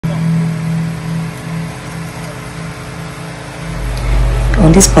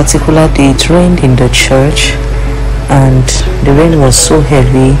on this particular day, it rained in the church, and the rain was so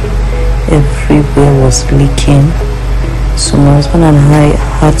heavy, everywhere was leaking. So my husband and I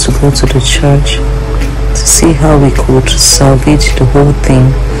had to go to the church to see how we could salvage the whole thing.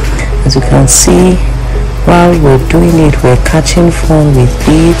 As you can see, while we're doing it, we're catching fun with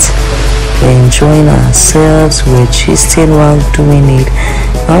it, we're enjoying ourselves, we're gisting while doing it.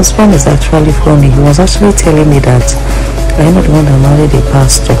 My husband is actually funny. He was actually telling me that I'm not the one that married a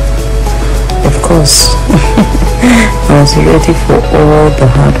pastor. Of course, I was ready for all the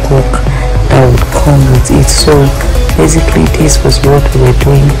hard work that would come with it. So basically, this was what we were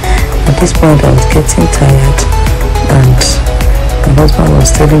doing. At this point, I was getting tired, and my husband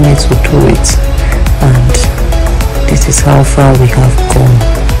was telling me to do it, and this is how far we have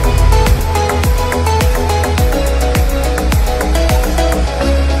gone.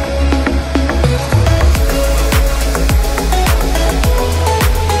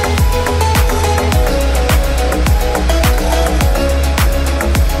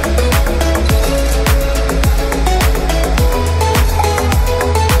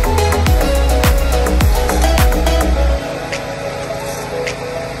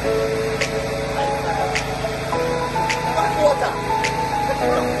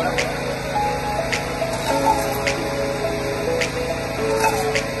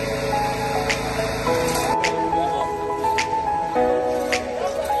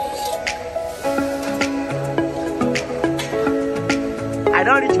 I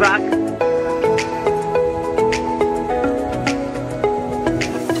don't reach back.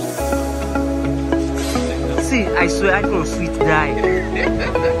 See, I swear I can sweet die.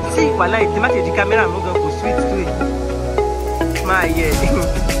 See, while I take the camera, I'm not going to sweet to it. My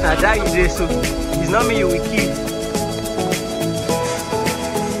yeah, I die today, so it's not me you will kill.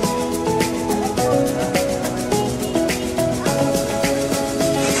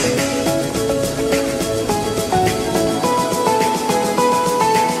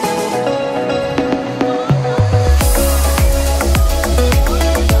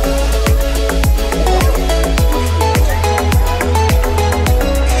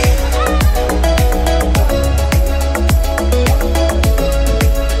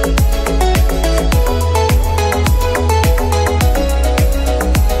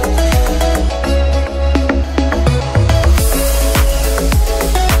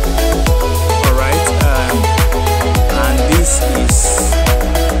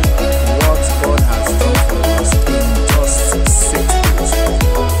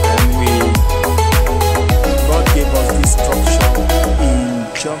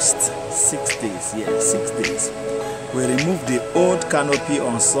 Just 6 days, yeah, 6 days. We removed the old canopy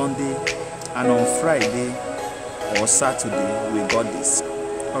on Sunday, and on Friday or Saturday we got this.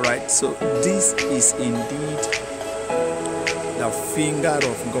 Alright, so this is indeed the finger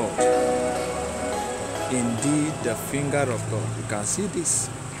of God. Indeed the finger of God. You can see this.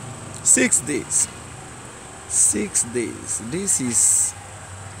 6 days. 6 days. This is,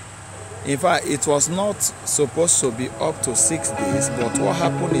 in fact, it was not supposed to be up to 6 days, but what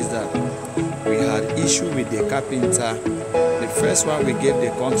happened is that we had issue with the carpenter. The first one we gave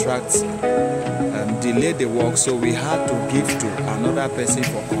the contract delayed the work, so we had to give to another person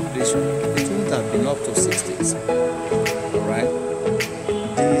for completion. It wouldn't have been up to 6 days. Alright,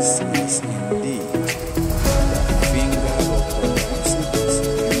 this is in